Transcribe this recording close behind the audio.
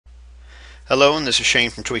Hello, and this is Shane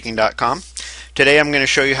from tweaking.com. Today I'm going to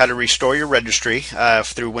show you how to restore your registry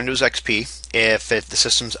through Windows XP if the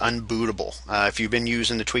system's unbootable. If you've been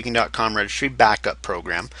using the tweaking.com Registry Backup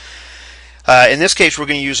program. In this case, we're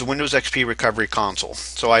going to use the Windows XP Recovery Console.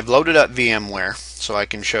 So I've loaded up VMware so I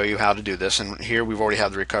can show you how to do this, and here we've already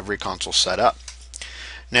have the Recovery Console set up.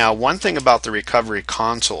 Now, one thing about the Recovery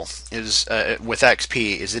Console is with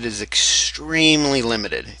XP is it is extremely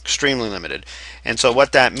limited, and so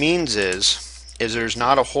what that means is there's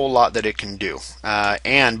not a whole lot that it can do,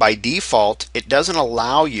 and by default it doesn't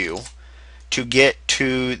allow you to get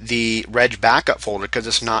to the Reg Backup folder because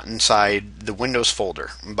it's not inside the Windows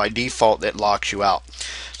folder. And by default it locks you out.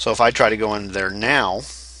 So if I try to go in there now,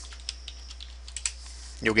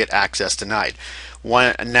 you'll get access denied.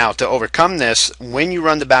 Now, to overcome this, when you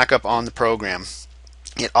run the backup on the program,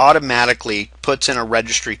 it automatically puts in a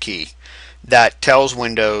registry key that tells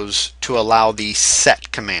Windows to allow the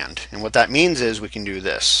set command. And what that means is we can do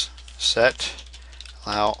this. Set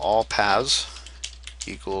allow all paths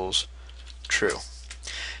equals true.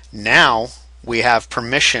 Now we have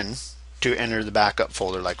permission to enter the backup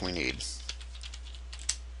folder like we need.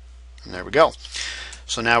 And there we go.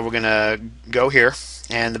 So now we're going to go here.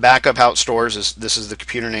 And the backup, how it stores is, this is the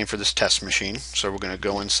computer name for this test machine. So we're going to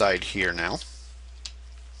go inside here now.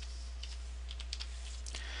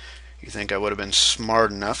 You think I would have been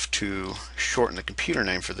smart enough to shorten the computer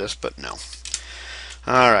name for this, but no.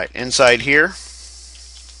 Alright, inside here,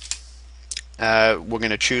 we're going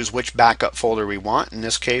to choose which backup folder we want. In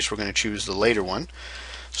this case, we're going to choose the later one.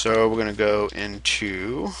 So we're going to go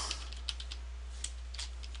into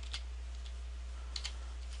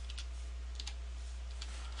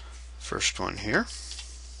first one here,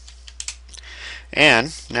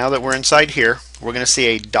 and now that we're inside here, we're going to see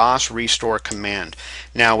a DOS restore command.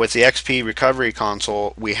 Now with the XP Recovery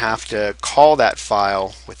Console, we have to call that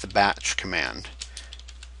file with the batch command.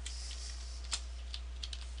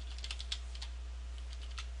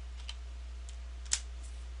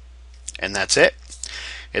 And that's it.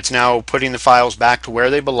 It's now putting the files back to where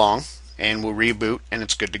they belong, and we'll reboot, and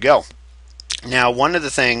it's good to go. Now, one of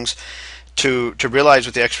the things to realize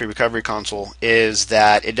with the XP Recovery Console is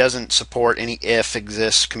that it doesn't support any if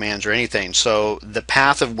exists commands or anything. So the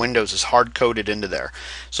path of Windows is hard-coded into there.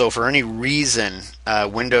 So for any reason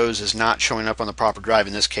Windows is not showing up on the proper drive,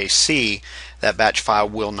 in this case C, that batch file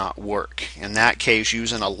will not work. In that case,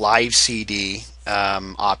 using a live CD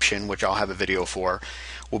option, which I'll have a video for,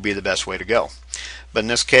 will be the best way to go. But in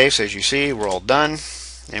this case, as you see, we're all done,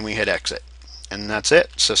 and we hit exit. And that's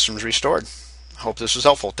it. System's restored. Hope this was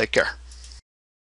helpful. Take care.